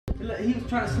He was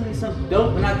trying to sling something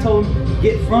dope, and I told him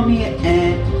get from me,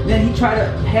 and then he tried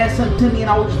to have something to me, and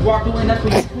I was just walked away, and that's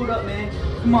when he pulled up, man.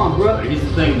 Come on, bro. Here's the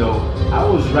thing, though. I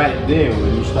was right there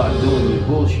when you started doing your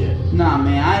bullshit. Nah,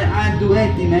 man, I didn't do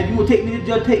anything, man. If you gonna take me to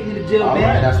jail, take me to jail, man.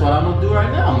 Alright, that's what I'm gonna do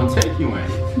right now. I'm gonna take you in.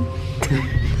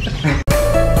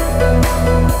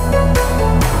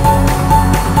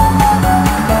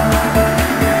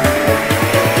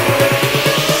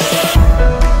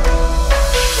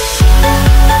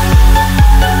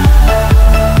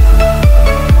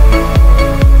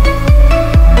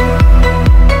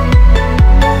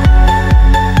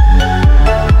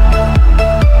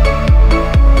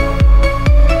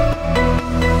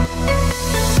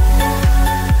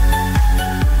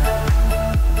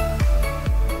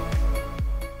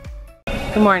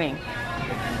 Good morning.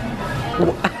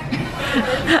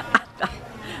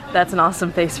 That's an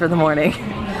awesome face for the morning.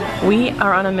 We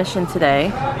are on a mission today.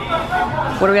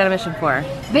 What are we on a mission for?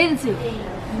 Bathing suit.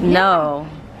 No.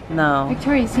 No.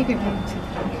 Victoria's Secret bathing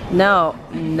suit. No.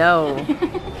 No.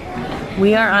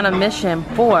 We are on a mission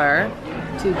for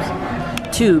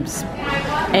tubes.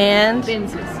 And Bathing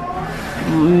suits.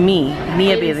 me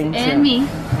a bathing suit. And me.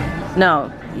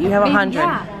 No, you have 100.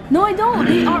 Yeah. No, I don't.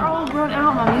 They are all grown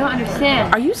out, Mom. You don't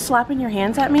understand. Are you slapping your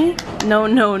hands at me? No,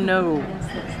 no, no.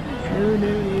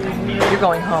 You're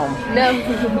going home. No.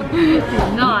 You're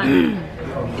not.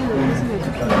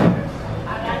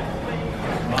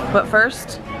 But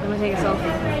first, I'm gonna take a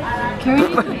selfie.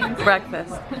 Carrie,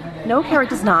 breakfast. No, Kara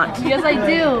does not. yes, I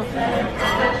do.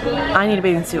 I need a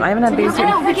bathing suit. I haven't had a bathing suit I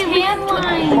don't tan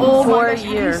line. in 4 Have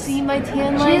you years. seen my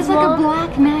tan line? She has like a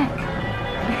black neck.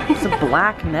 It's a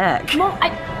black neck. Mom,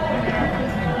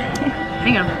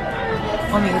 hang on.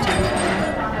 Let me go check it.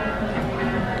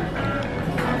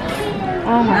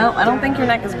 Oh my. No, I don't think your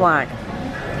neck is black.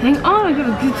 Hang on, I got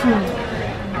a good one.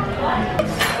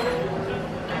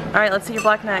 All right, let's see your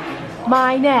black neck.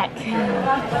 My neck.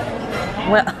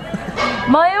 Well,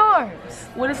 My arms.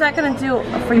 what is that gonna do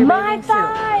for your My bathing suit?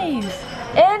 thighs.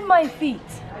 And my feet.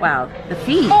 Wow, the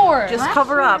feet. Four. Just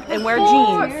cover up and wear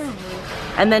jeans.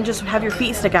 And then just have your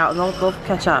feet stick out and they'll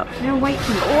catch up. They're white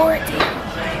feet.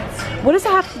 What does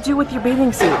that have to do with your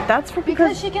bathing suit? That's for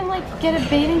Because she can like get a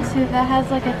bathing suit that has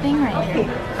like a thing right here.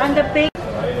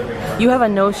 You have a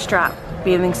no strap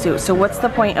bathing suit, so what's the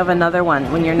point of another one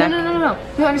when your neck? No.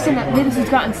 You don't understand that bathing suit's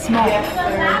gotten small.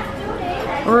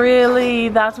 Really?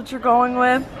 That's what you're going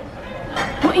with?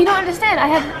 Well, you don't understand.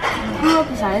 I grew up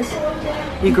a size.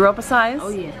 You grew up a size? Oh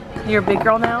yeah. You're a big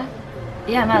girl now?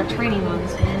 Yeah, I'm out of training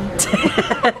ones, man.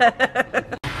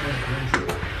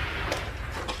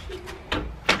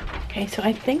 Okay, so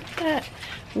I think that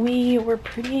we were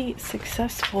pretty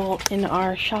successful in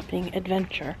our shopping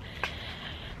adventure.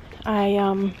 I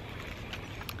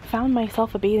found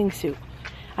myself a bathing suit.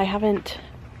 I haven't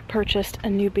purchased a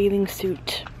new bathing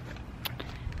suit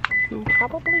in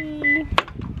probably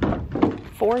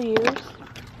 4 years.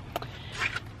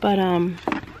 But on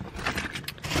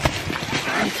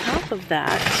top of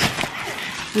that,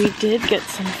 we did get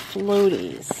some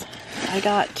floaties. I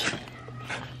got,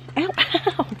 ow,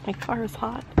 my car is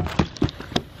hot.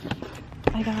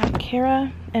 I got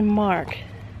Kara and Mark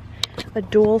a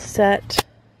dual set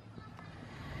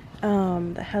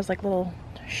that has like little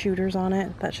shooters on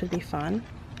it. That should be fun.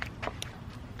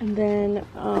 And then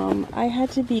I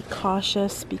had to be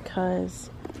cautious because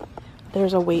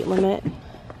there's a weight limit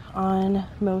on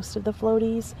most of the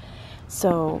floaties.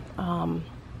 So I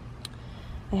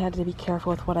had to be careful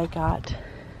with what I got.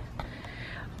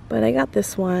 But I got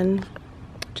this one.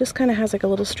 Just kind of has like a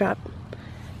little strap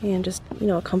and just, you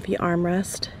know, a comfy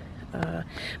armrest.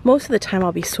 Most of the time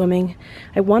I'll be swimming.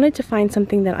 I wanted to find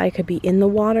something that I could be in the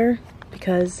water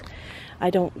because I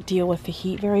don't deal with the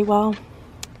heat very well.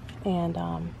 And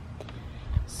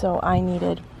so I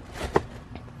needed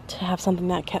to have something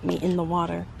that kept me in the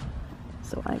water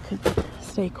so I could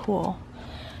stay cool.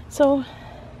 So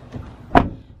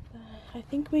I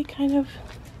think we kind of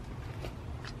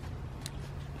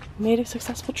made a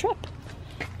successful trip.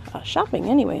 Shopping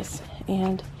anyways.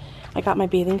 And I got my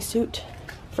bathing suit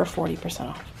for 40%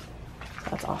 off.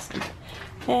 That's awesome.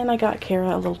 And I got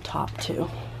Kara a little top too.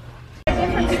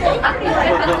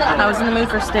 I was in the mood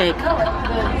for steak.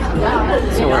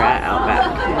 So we're at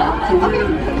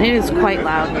Outback. It is quite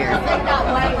loud here.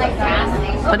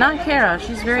 But not Kara,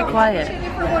 she's very quiet.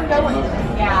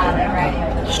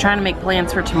 She's trying to make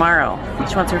plans for tomorrow.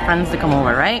 She wants her friends to come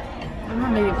over, right? I'm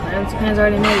not making plans. Plans are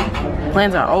already made.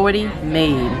 Plans are already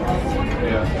made.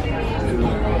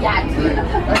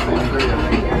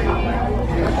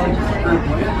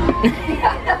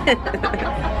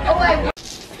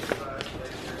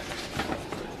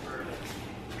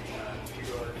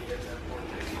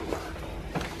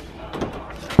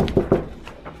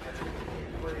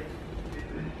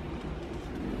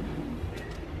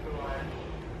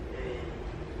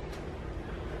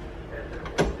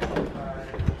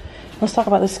 Let's talk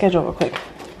about this schedule real quick.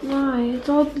 Why? It's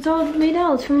all made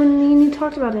out. It's from when me and you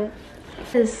talked about it.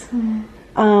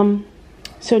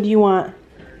 So do you want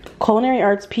culinary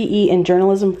arts, PE, and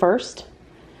journalism first?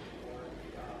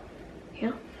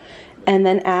 Yeah. And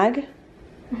then ag?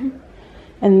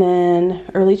 And then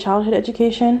early childhood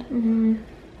education?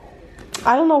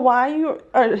 I don't know why you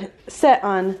are set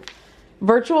on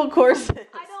virtual courses.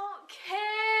 I don't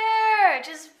care.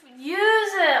 Just use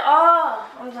it. Oh,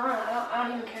 I'm done. I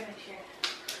don't even care next year.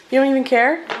 You don't even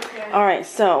care? I don't care. All right,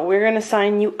 so we're going to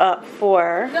sign you up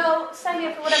for No, sign me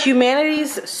up for whatever.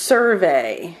 humanities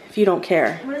survey, if you don't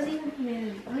care. What is even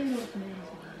humanities? I don't even know what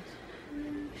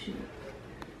humanities means. Shoot.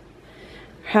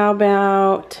 How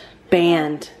about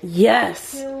band?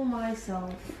 Yes. Kill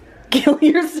myself. Kill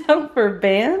yourself for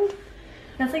band?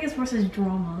 That's like as worse as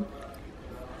drama.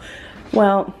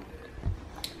 Well,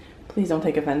 please don't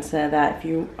take offense to that if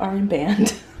you are in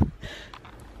band.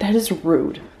 That is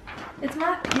rude. It's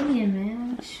my opinion,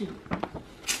 man. Shoot.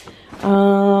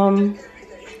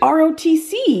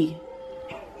 ROTC.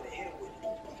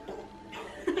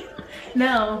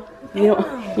 No.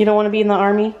 You don't want to be in the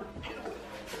army?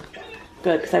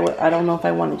 Good, because I don't know if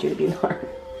I wanted you to be in the army.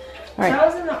 All If right. I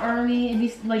was in the army, it'd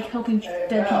be like helping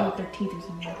dead people with their teeth or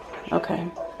something. Okay.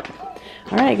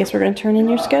 All right, I guess we're going to turn in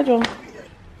your schedule.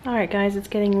 All right, guys, it's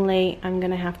getting late. I'm going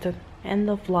to have to end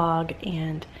the vlog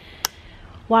and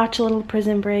watch a little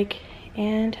Prison Break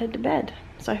and head to bed.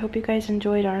 So I hope you guys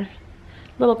enjoyed our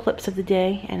little clips of the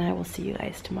day, and I will see you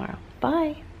guys tomorrow.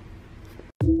 Bye.